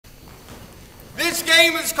This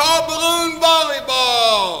game is called balloon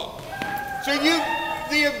volleyball. So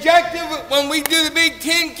the objective when we do the Big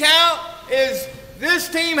Ten count is this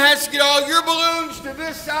team has to get all your balloons to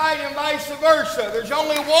this side and vice versa. There's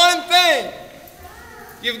only one thing.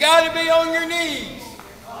 You've got to be on your knees.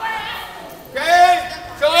 Okay?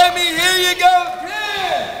 So let me hear you go. 10,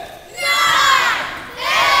 9, 8,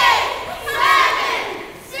 7,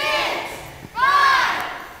 6, 5,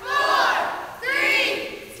 4, 3,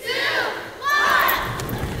 2, 1.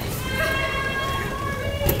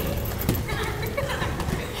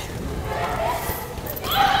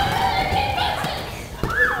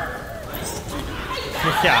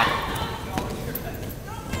 Yeah.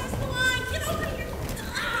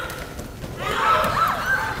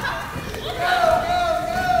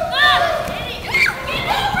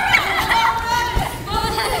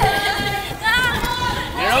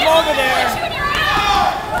 Over there. 5,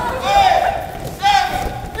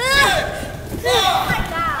 7, 6,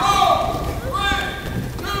 5, 4, 3,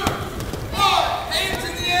 2, 1. Hands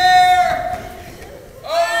in the air.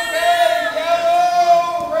 Okay,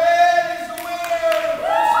 yellow, red is the winner.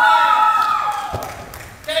 First match.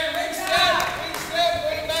 Okay, big step,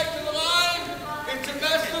 going back to the line. It's a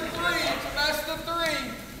best of 3. It's a best of 3.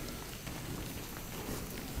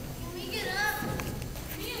 Can we get up?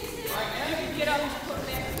 Get up.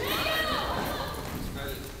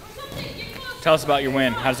 Tell us about your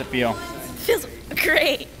win. How does it feel? Feels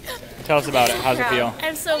great. Tell us about it. How does it feel?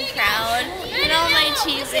 I'm so proud. And all my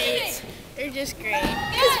teammates, they're just great.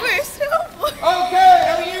 Because we're so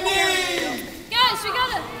Okay, on your knees. Guys, we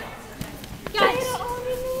gotta. Guys.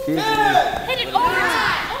 hit it over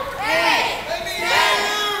time. 8, 7,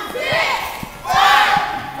 6, 5,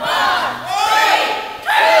 4, 3,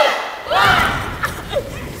 2, 1.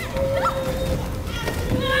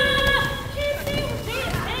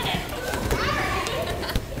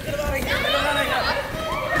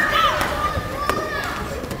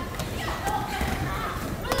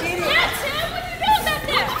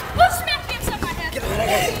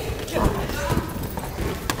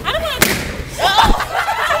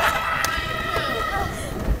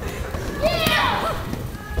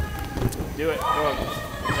 Do it. Go.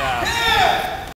 Yeah.